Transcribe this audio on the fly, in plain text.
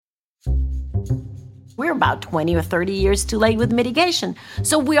We're about 20 or 30 years too late with mitigation.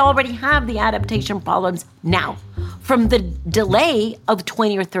 So we already have the adaptation problems now from the delay of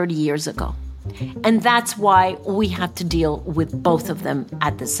 20 or 30 years ago. And that's why we have to deal with both of them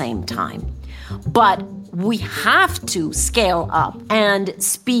at the same time. But we have to scale up and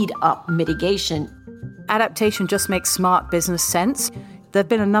speed up mitigation. Adaptation just makes smart business sense. There have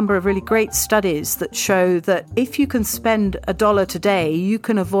been a number of really great studies that show that if you can spend $1 today, you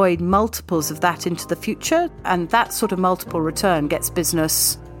can avoid multiples of that into the future. And that sort of multiple return gets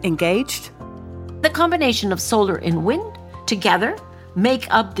business engaged. The combination of solar and wind together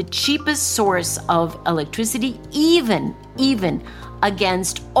make up the cheapest source of electricity, even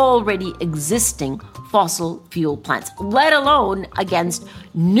against already existing fossil fuel plants, let alone against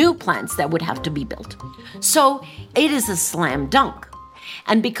new plants that would have to be built. So it is a slam dunk.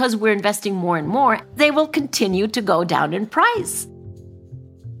 And because we're investing more and more, they will continue to go down in price.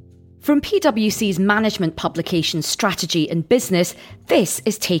 From PwC's management publication Strategy and Business, this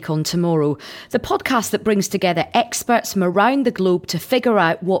is Take On Tomorrow, the podcast that brings together experts from around the globe to figure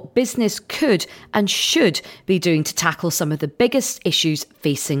out what business could and should be doing to tackle some of the biggest issues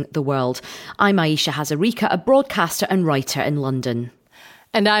facing the world. I'm Ayesha Hazarika, a broadcaster and writer in London.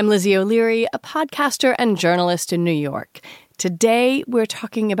 And I'm Lizzie O'Leary, a podcaster and journalist in New York. Today, we're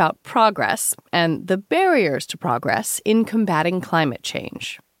talking about progress and the barriers to progress in combating climate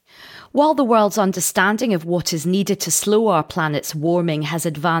change. While the world's understanding of what is needed to slow our planet's warming has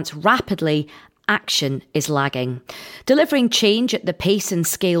advanced rapidly, action is lagging. Delivering change at the pace and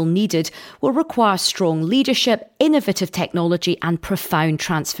scale needed will require strong leadership, innovative technology, and profound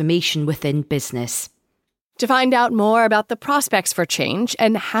transformation within business. To find out more about the prospects for change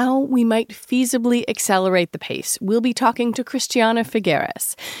and how we might feasibly accelerate the pace, we'll be talking to Christiana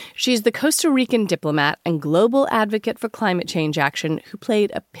Figueres. She's the Costa Rican diplomat and global advocate for climate change action who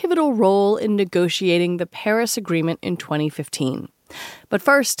played a pivotal role in negotiating the Paris Agreement in 2015. But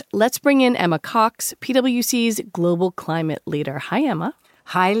first, let's bring in Emma Cox, PwC's global climate leader. Hi, Emma.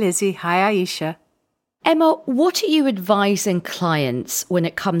 Hi, Lizzie. Hi, Ayesha. Emma, what are you advising clients when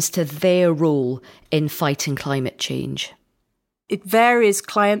it comes to their role in fighting climate change? It varies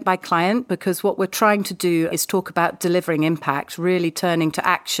client by client because what we're trying to do is talk about delivering impact, really turning to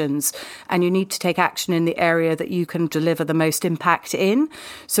actions. And you need to take action in the area that you can deliver the most impact in.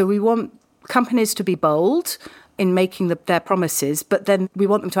 So we want companies to be bold in making their promises, but then we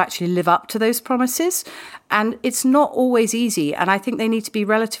want them to actually live up to those promises. And it's not always easy. And I think they need to be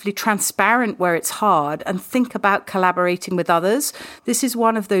relatively transparent where it's hard and think about collaborating with others. This is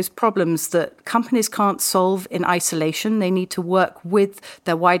one of those problems that companies can't solve in isolation. They need to work with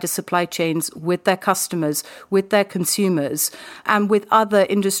their wider supply chains, with their customers, with their consumers, and with other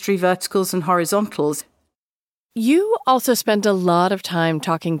industry verticals and horizontals. You also spent a lot of time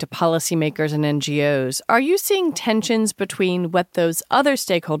talking to policymakers and NGOs. Are you seeing tensions between what those other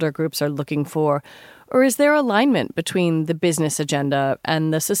stakeholder groups are looking for, or is there alignment between the business agenda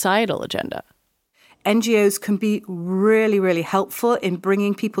and the societal agenda? NGOs can be really, really helpful in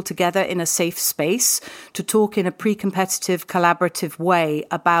bringing people together in a safe space to talk in a pre-competitive, collaborative way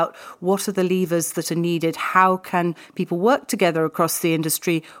about what are the levers that are needed, how can people work together across the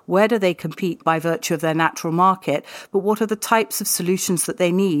industry, where do they compete by virtue of their natural market, but what are the types of solutions that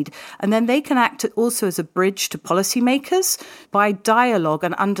they need. And then they can act also as a bridge to policymakers. By dialogue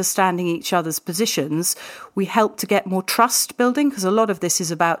and understanding each other's positions, we help to get more trust building, because a lot of this is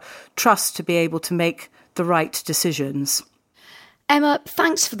about trust to be able to make the right decisions. Emma,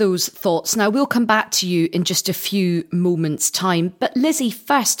 thanks for those thoughts. Now, we'll come back to you in just a few moments' time. But Lizzie,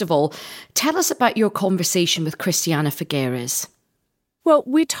 first of all, tell us about your conversation with Christiana Figueres. Well,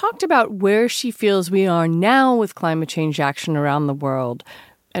 we talked about where she feels we are now with climate change action around the world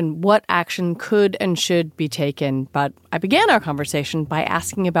and what action could and should be taken. But I began our conversation by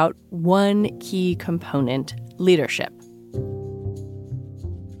asking about one key component, leadership.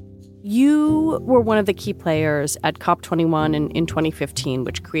 You were one of the key players at COP21 in 2015,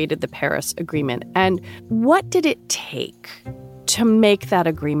 which created the Paris Agreement. And what did it take to make that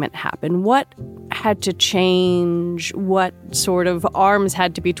agreement happen? What had to change? What sort of arms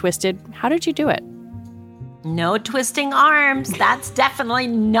had to be twisted? How did you do it? No twisting arms. That's definitely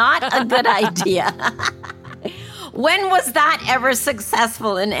not a good idea. When was that ever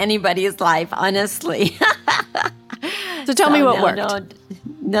successful in anybody's life, honestly? So tell me what worked.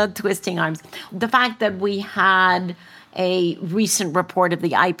 No twisting arms. The fact that we had a recent report of the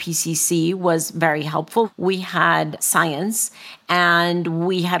IPCC was very helpful. We had science And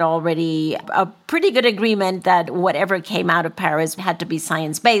we had already a pretty good agreement that whatever came out of Paris had to be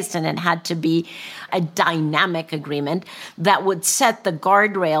science-based, and it had to be a dynamic agreement that would set the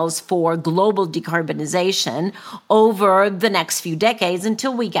guardrails for global decarbonization over the next few decades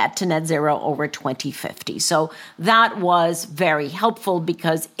until we get to net zero over 2050. So that was very helpful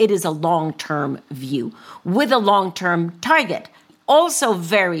because it is a long-term view with a long-term target. Also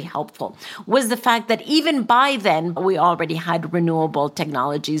very helpful was the fact that even by then, we already had renewable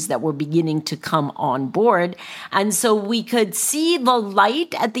technologies that were beginning to come on board. And so we could see the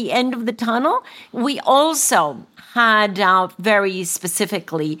light at the end of the tunnel. We also had very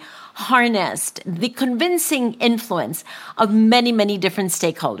specifically harnessed the convincing influence of many, many different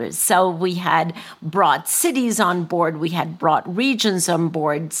stakeholders. So we had brought cities on board, we had brought regions on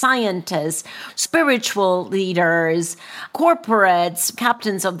board, scientists, spiritual leaders, corporates,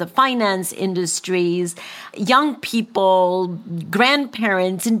 captains of the finance industries, young people,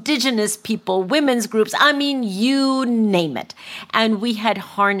 grandparents, indigenous people, women's groups, I mean, you name it. And we had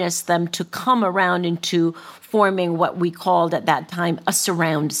harnessed them to come around into forming what we called at that time a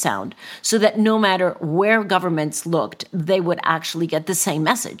surround sound, so that no matter where governments looked, they would actually get the same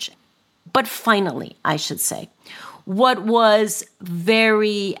message. But finally, I should say, what was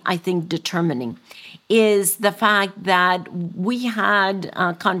very, I think, determining is the fact that we had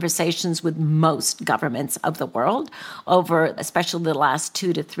conversations with most governments of the world over especially the last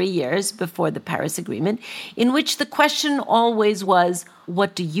 2 to 3 years before the Paris Agreement, in which the question always was,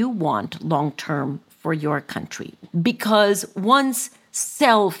 what do you want long-term for your country? Because once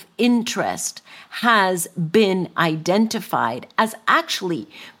self-interest has been identified as actually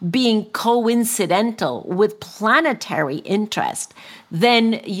being coincidental with planetary interest,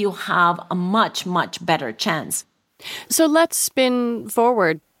 then you have a much, much better chance. So let's spin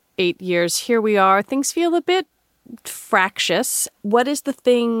forward 8 years. Here we are. Things feel a bit fractious. What is the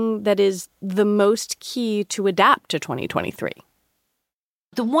thing that is the most key to adapt to 2023?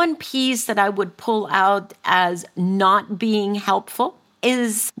 The one piece that I would pull out as not being helpful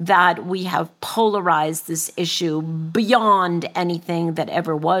is that we have polarized this issue beyond anything that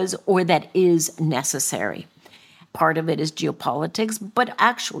ever was or that is necessary. Part of it is geopolitics, but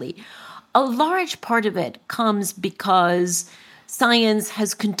actually a large part of it comes because science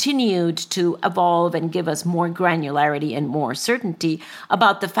has continued to evolve and give us more granularity and more certainty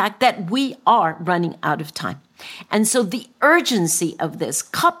about the fact that we are running out of time. And so the urgency of this,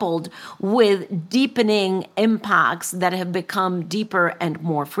 coupled with deepening impacts that have become deeper and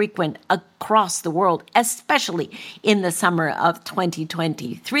more frequent across the world, especially in the summer of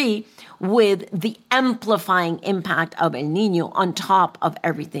 2023, with the amplifying impact of El Niño on top of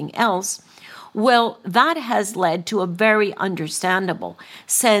everything else, well, that has led to a very understandable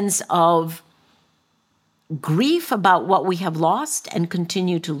sense of grief about what we have lost and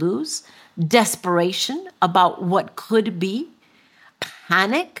continue to lose, desperation about what could be,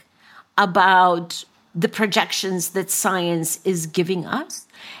 panic about the projections that science is giving us.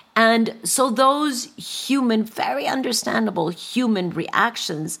 And so those human, very understandable human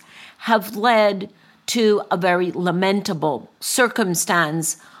reactions have led to a very lamentable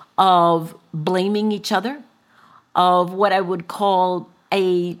circumstance of blaming each other, of what I would call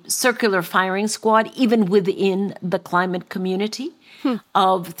a circular firing squad, even within the climate community,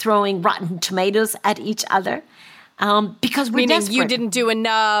 of throwing rotten tomatoes at each other. Because we're Meaning desperate. You didn't do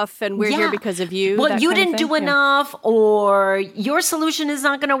enough and we're here because of you. Well, you didn't do enough, or your solution is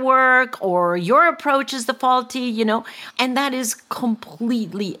not going to work, or your approach is the faulty, and that is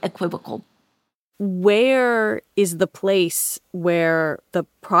completely equivocal. Where is the place where the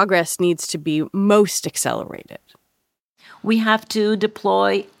progress needs to be most accelerated? We have to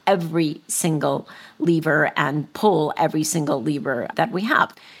deploy every single lever and pull every single lever that we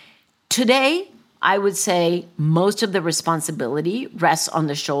have. Today, I would say most of the responsibility rests on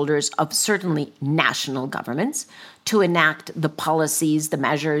the shoulders of certainly national governments to enact the policies, the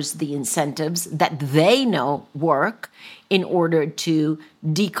measures, the incentives that they know work in order to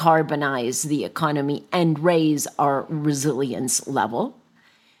decarbonize the economy and raise our resilience level.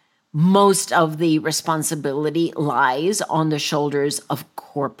 Most of the responsibility lies on the shoulders of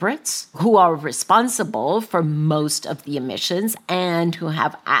corporates who are responsible for most of the emissions and who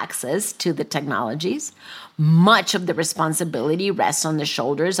have access to the technologies. Much of the responsibility rests on the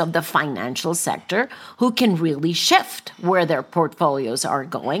shoulders of the financial sector, who can really shift where their portfolios are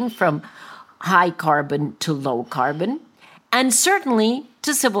going from high carbon to low carbon. And certainly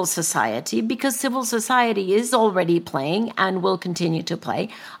to civil society, because civil society is already playing and will continue to play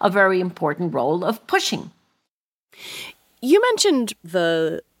a very important role of pushing. You mentioned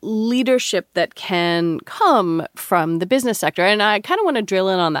the leadership that can come from the business sector, and I kind of want to drill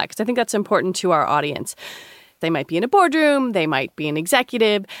in on that because I think that's important to our audience. They might be in a boardroom, they might be an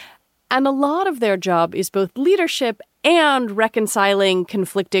executive, and a lot of their job is both leadership and reconciling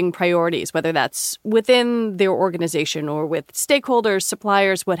conflicting priorities, whether that's within their organization or with stakeholders,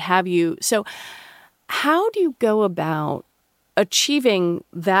 suppliers, what have you. So how do you go about achieving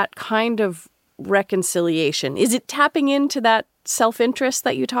that kind of reconciliation? Is it tapping into that self-interest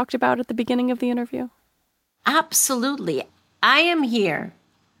that you talked about at the beginning of the interview? Absolutely. I am here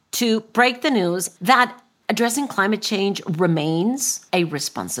to break the news that addressing climate change remains a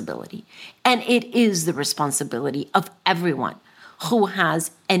responsibility. And it is the responsibility of everyone who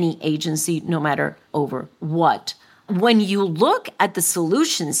has any agency, no matter over what. When you look at the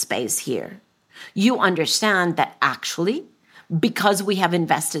solution space here, you understand that actually, because we have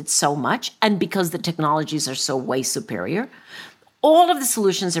invested so much and because the technologies are so way superior, all of the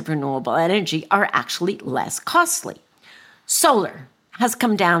solutions of renewable energy are actually less costly. Solar has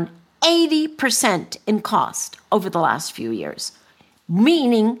come down 80% in cost over the last few years,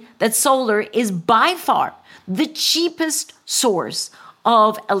 meaning that solar is by far the cheapest source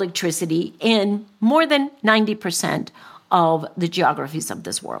of electricity in more than 90% of the geographies of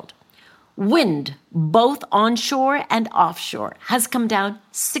this world. Wind, both onshore and offshore, has come down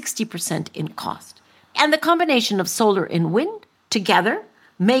 60% in cost. And the combination of solar and wind together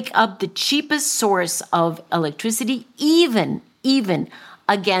make up the cheapest source of electricity, even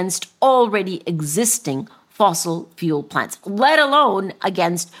against already existing fossil fuel plants, let alone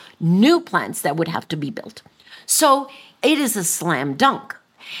against new plants that would have to be built. So it is a slam dunk.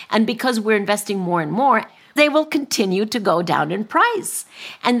 And because we're investing more and more, they will continue to go down in price.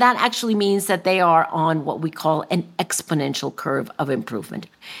 And that actually means that they are on what we call an exponential curve of improvement.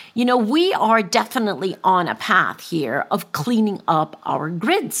 You know, we are definitely on a path here of cleaning up our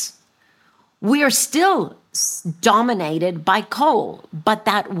grids. We are still dominated by coal, but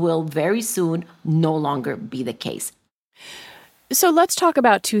that will very soon no longer be the case. So let's talk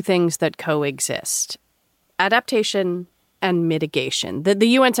about two things that coexist: adaptation and mitigation. The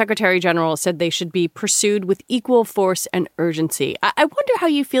UN Secretary General said they should be pursued with equal force and urgency. I wonder how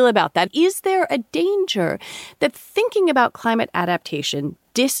you feel about that. Is there a danger that thinking about climate adaptation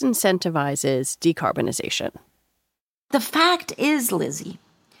disincentivizes decarbonization? The fact is, Lizzie,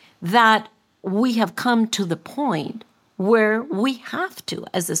 that we have come to the point where we have to,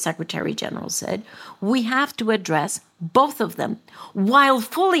 as the Secretary General said, we have to address both of them while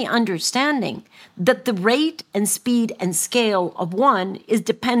fully understanding that the rate and speed and scale of one is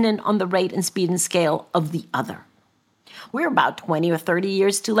dependent on the rate and speed and scale of the other. We're about 20 or 30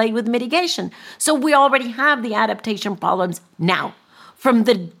 years too late with mitigation. So we already have the adaptation problems now from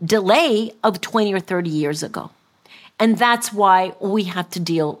the delay of 20 or 30 years ago. And that's why we have to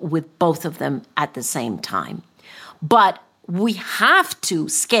deal with both of them at the same time. But we have to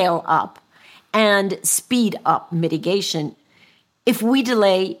scale up and speed up mitigation. If we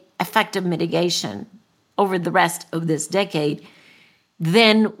delay effective mitigation over the rest of this decade,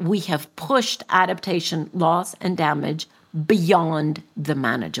 then we have pushed adaptation loss and damage beyond the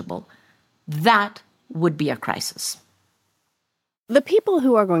manageable. That would be a crisis. The people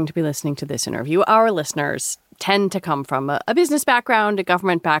who are going to be listening to this interview, our listeners, tend to come from a business background, a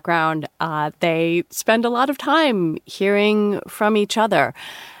government background. They spend a lot of time hearing from each other.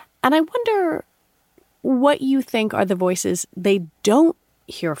 And I wonder what you think are the voices they don't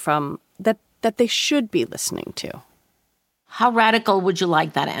hear from that they should be listening to. How radical would you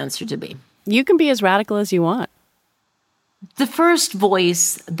like that answer to be? You can be as radical as you want. The first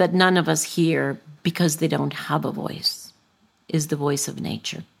voice that none of us hear because they don't have a voice is the voice of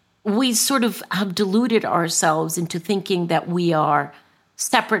nature. We sort of have deluded ourselves into thinking that we are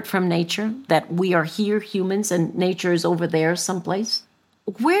separate from nature, that we are here, humans, and nature is over there someplace.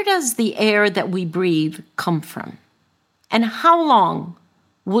 Where does the air that we breathe come from? And how long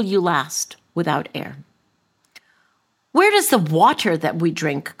will you last without air? Where does the water that we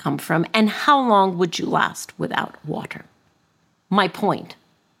drink come from? And how long would you last without water? My point,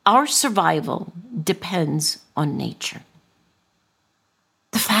 our survival depends on nature.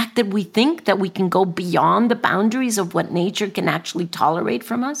 The fact that we think that we can go beyond the boundaries of what nature can actually tolerate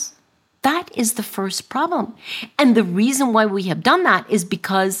from us, that is the first problem. And the reason why we have done that is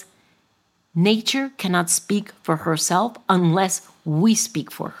because nature cannot speak for herself unless we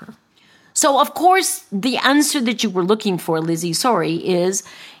speak for her. So, of course, the answer that you were looking for, Lizzie, is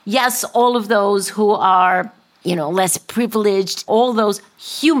yes, all of those who are, less privileged, all those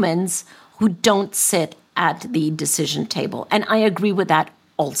humans who don't sit at the decision table. And I agree with that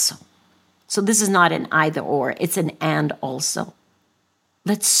also. So this is not an either or, it's an and also.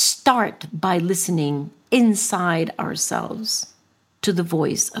 Let's start by listening inside ourselves to the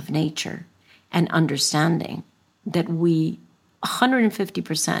voice of nature and understanding that we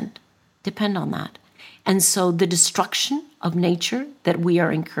 150% depend on that. And so the destruction of nature that we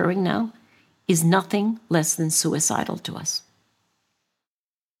are incurring now is nothing less than suicidal to us.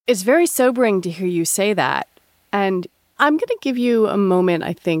 It's very sobering to hear you say that. And I'm going to give you a moment,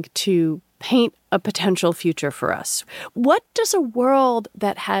 I think, to paint a potential future for us. What does a world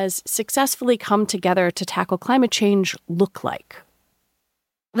that has successfully come together to tackle climate change look like?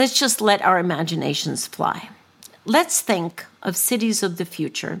 Let's just let our imaginations fly. Let's think of cities of the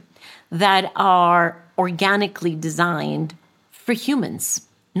future that are organically designed for humans,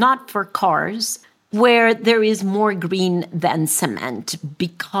 not for cars, where there is more green than cement,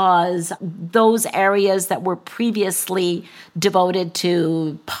 because those areas that were previously devoted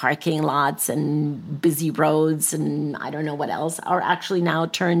to parking lots and busy roads and I don't know what else are actually now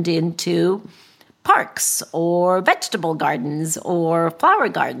turned into parks or vegetable gardens or flower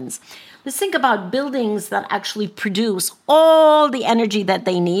gardens. Let's think about buildings that actually produce all the energy that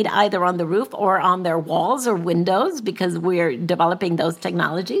they need, either on the roof or on their walls or windows, because we're developing those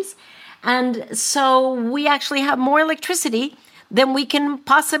technologies. And so we actually have more electricity than we can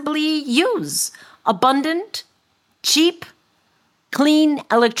possibly use. Abundant, cheap, clean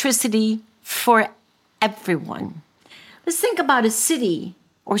electricity for everyone. Let's think about a city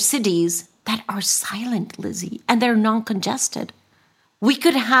or cities that are silent, Lizzie, and they're non-congested. We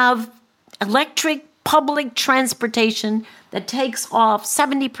could have electric public transportation that takes off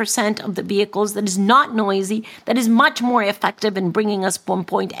 70% of the vehicles, that is not noisy, that is much more effective in bringing us from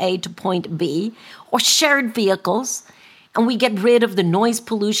point A to point B, or shared vehicles, and we get rid of the noise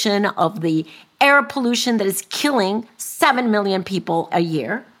pollution, of the air pollution that is killing 7 million people a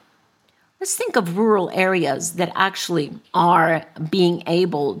year. Let's think of rural areas that actually are being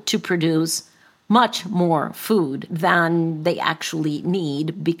able to produce much more food than they actually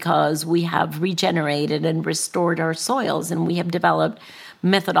need, because we have regenerated and restored our soils, and we have developed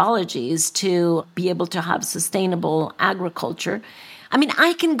methodologies to be able to have sustainable agriculture. I mean,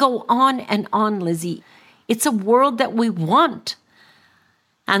 I can go on and on, Lizzie. It's a world that we want.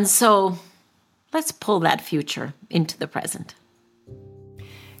 And so let's pull that future into the present.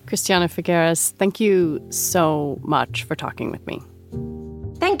 Christiana Figueres, thank you so much for talking with me.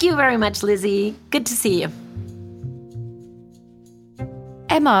 Thank you very much, Lizzie. Good to see you.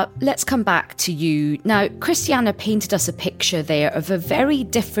 Emma, let's come back to you. Now, Christiana painted us a picture there of a very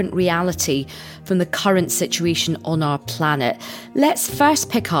different reality from the current situation on our planet. Let's first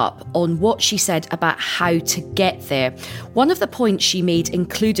pick up on what she said about how to get there. One of the points she made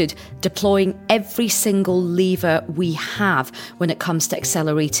included deploying every single lever we have when it comes to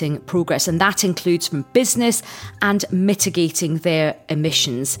accelerating progress, and that includes from business and mitigating their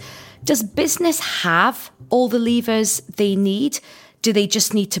emissions. Does business have all the levers they need? Do they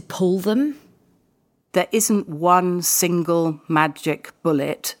just need to pull them? There isn't one single magic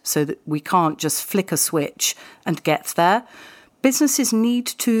bullet, so that we can't just flick a switch and get there. Businesses need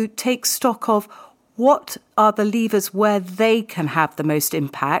to take stock of what are the levers where they can have the most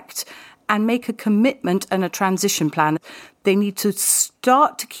impact and make a commitment and a transition plan. They need to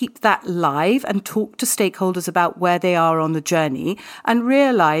start to keep that live and talk to stakeholders about where they are on the journey and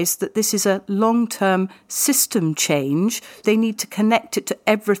realise that this is a long-term system change. They need to connect it to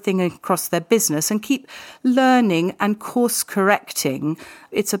everything across their business and keep learning and course correcting.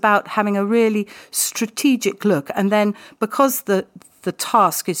 It's about having a really strategic look. And then because the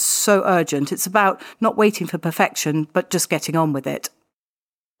task is so urgent, it's about not waiting for perfection, but just getting on with it.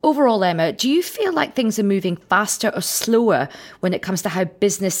 Overall, Emma, do you feel like things are moving faster or slower when it comes to how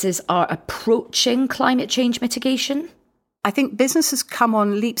businesses are approaching climate change mitigation? I think business has come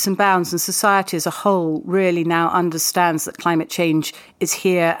on leaps and bounds, and society as a whole really now understands that climate change is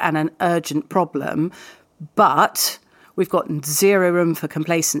here and an urgent problem. But we've got zero room for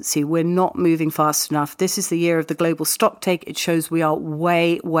complacency. We're not moving fast enough. This is the year of the global stocktake. It shows we are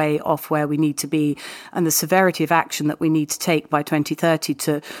way, way off where we need to be. And the severity of action that we need to take by 2030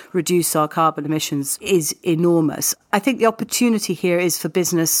 to reduce our carbon emissions is enormous. I think the opportunity here is for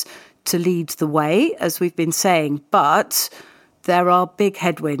business to lead the way, as we've been saying, but there are big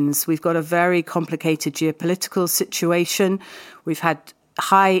headwinds. We've got a very complicated geopolitical situation. We've had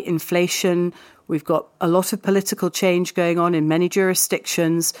high inflation. We've got a lot of political change going on in many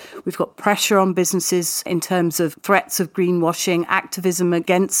jurisdictions. We've got pressure on businesses in terms of threats of greenwashing, activism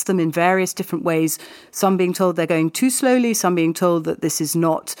against them in various different ways. Some being told they're going too slowly, some being told that this is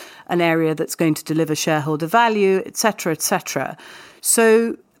not an area that's going to deliver shareholder value, etc., etc.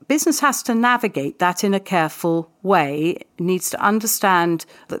 So business has to navigate that in a careful way. It needs to understand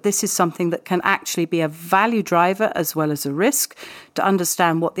that this is something that can actually be a value driver as well as a risk, to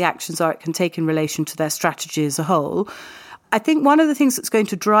understand what the actions are it can take in relation to their strategy as a whole. I think one of the things that's going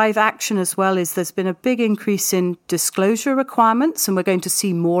to drive action as well is there's been a big increase in disclosure requirements, and we're going to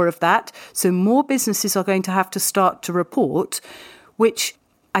see more of that. So more businesses are going to have to start to report, which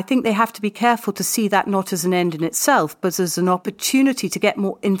I think they have to be careful to see that not as an end in itself, but as an opportunity to get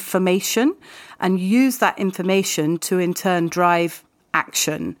more information and use that information to in turn drive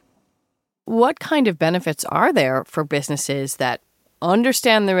action. What kind of benefits are there for businesses that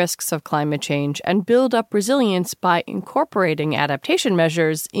understand the risks of climate change and build up resilience by incorporating adaptation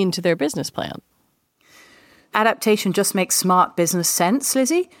measures into their business plan? Adaptation just makes smart business sense,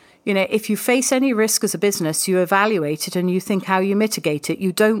 Lizzie. If you face any risk as a business, you evaluate it and you think how you mitigate it.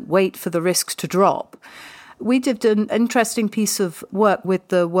 You don't wait for the risks to drop. We did an interesting piece of work with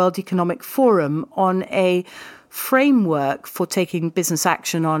the World Economic Forum on a framework for taking business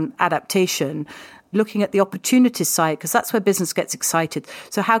action on adaptation, looking at the opportunities side, because that's where business gets excited.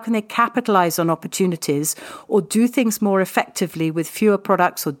 So how can they capitalize on opportunities or do things more effectively with fewer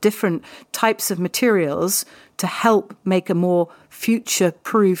products or different types of materials to help make a more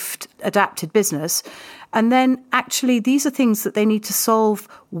future-proofed, adapted business? And then actually these are things that they need to solve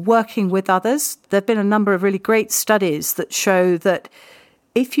working with others. There have been a number of really great studies that show that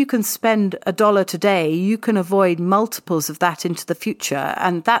if you can spend $1 today, you can avoid multiples of that into the future.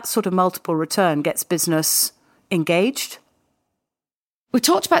 And that sort of multiple return gets business engaged. We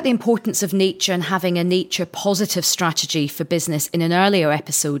talked about the importance of nature and having a nature positive strategy for business in an earlier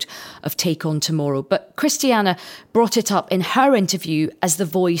episode of Take On Tomorrow. But Christiana brought it up in her interview as the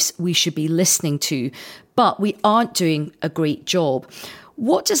voice we should be listening to. But we aren't doing a great job.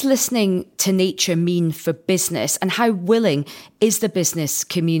 What does listening to nature mean for business, and how willing is the business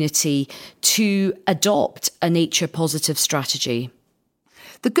community to adopt a nature positive strategy?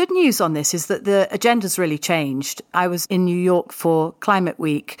 The good news on this is that the agenda's really changed. I was in New York for Climate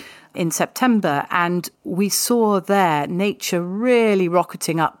Week in September, and we saw there nature really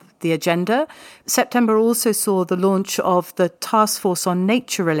rocketing up the agenda. September also saw the launch of the Task Force on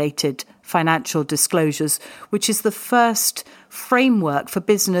Nature-Related Financial Disclosures, which is the first framework for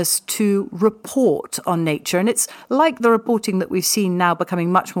business to report on nature. And it's like the reporting that we've seen now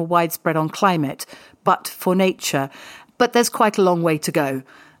becoming much more widespread on climate, but for nature. But there's quite a long way to go.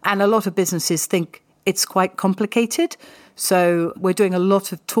 And a lot of businesses think it's quite complicated. So we're doing a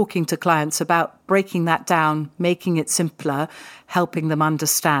lot of talking to clients about breaking that down, making it simpler, helping them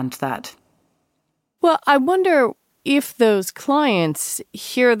understand that. Well, I wonder if those clients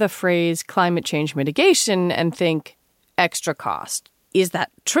hear the phrase climate change mitigation and think extra cost. Is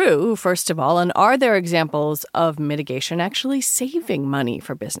that true, first of all? And are there examples of mitigation actually saving money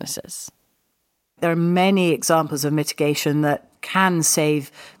for businesses? There are many examples of mitigation that can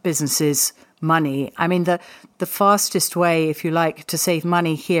save businesses money. I mean, the fastest way, if you like, to save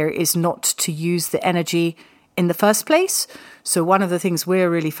money here is not to use the energy in the first place. So one of the things we're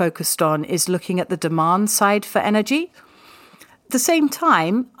really focused on is looking at the demand side for energy. At the same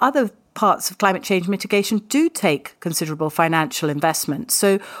time, other parts of climate change mitigation do take considerable financial investment.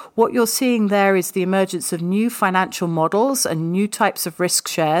 So what you're seeing there is the emergence of new financial models and new types of risk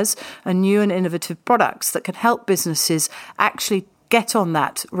shares and new and innovative products that can help businesses actually get on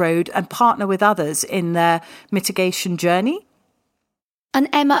that road and partner with others in their mitigation journey. And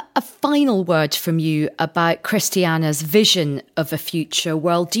Emma, a final word from you about Christiana's vision of a future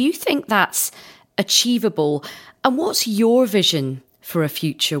world. Do you think that's achievable? And what's your vision for a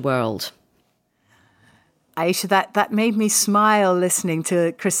future world? Ayesha, that made me smile listening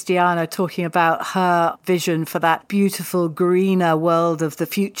to Christiana talking about her vision for that beautiful, greener world of the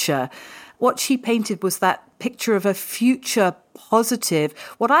future. What she painted was that picture of a future positive,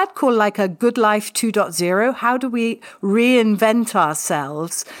 what I'd call like a good life 2.0. How do we reinvent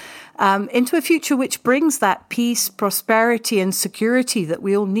ourselves into a future which brings that peace, prosperity and security that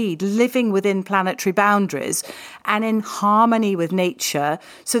we all need, living within planetary boundaries and in harmony with nature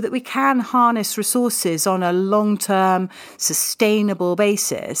so that we can harness resources on a long-term, sustainable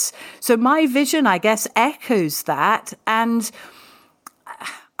basis. So my vision, I guess, echoes that. And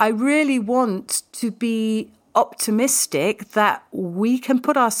I really want to be optimistic that we can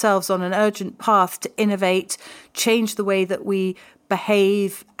put ourselves on an urgent path to innovate, change the way that we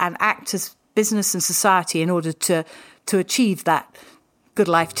behave and act as business and society in order to achieve that good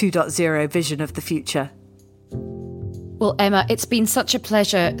life 2.0 vision of the future. Well, Emma, it's been such a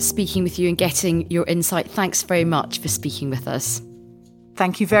pleasure speaking with you and getting your insight. Thanks very much for speaking with us.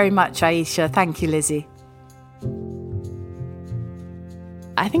 Thank you very much, Ayesha. Thank you, Lizzie.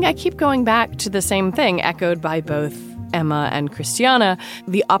 I think I keep going back to the same thing, echoed by both Emma and Christiana,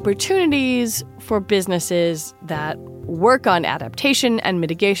 the opportunities for businesses that work on adaptation and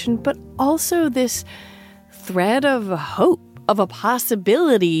mitigation, but also this thread of hope, of a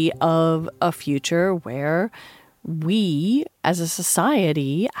possibility of a future where we, as a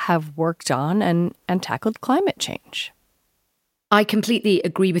society, have worked on and tackled climate change. I completely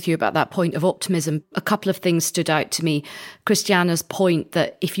agree with you about that point of optimism. A couple of things stood out to me. Christiana's point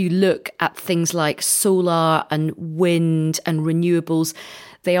that if you look at things like solar and wind and renewables,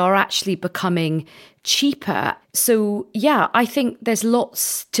 they are actually becoming cheaper. So, yeah, I think there's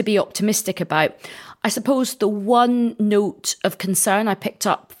lots to be optimistic about. I suppose the one note of concern I picked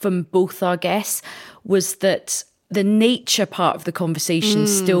up from both our guests was that the nature part of the conversation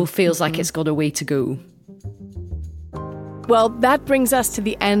still feels like it's got a way to go. Well, that brings us to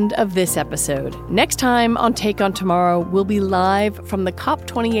the end of this episode. Next time on Take on Tomorrow, we'll be live from the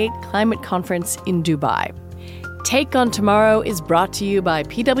COP28 Climate Conference in Dubai. Take on Tomorrow is brought to you by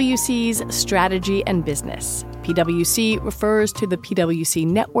PwC's Strategy and Business. PwC refers to the PwC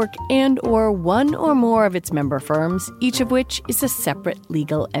network and/or one or more of its member firms, each of which is a separate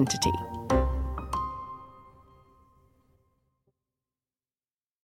legal entity.